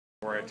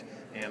for it,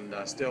 and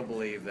still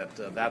believe that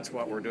that's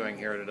what we're doing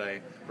here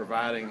today,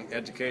 providing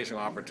educational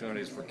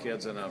opportunities for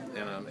kids in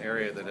an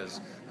area that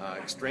is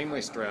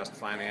extremely stressed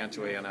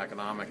financially and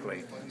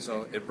economically.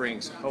 So it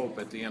brings hope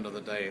at the end of the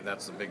day.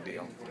 That's the big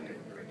deal.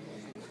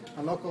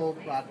 On local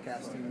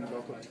broadcasting,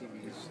 local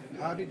TVs,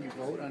 how did you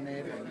vote on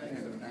it,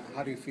 and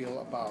how do you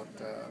feel about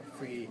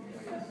free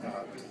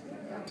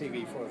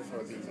TV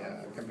for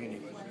the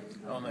community?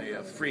 On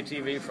the free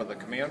TV for the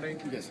community?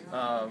 Yes.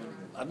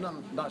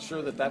 I'm not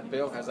sure that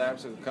bill has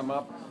actually come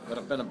up, but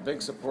I've been a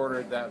big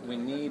supporter that we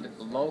need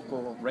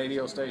local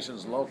radio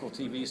stations, local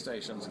TV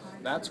stations.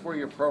 That's where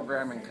your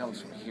programming comes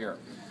from here.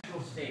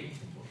 State.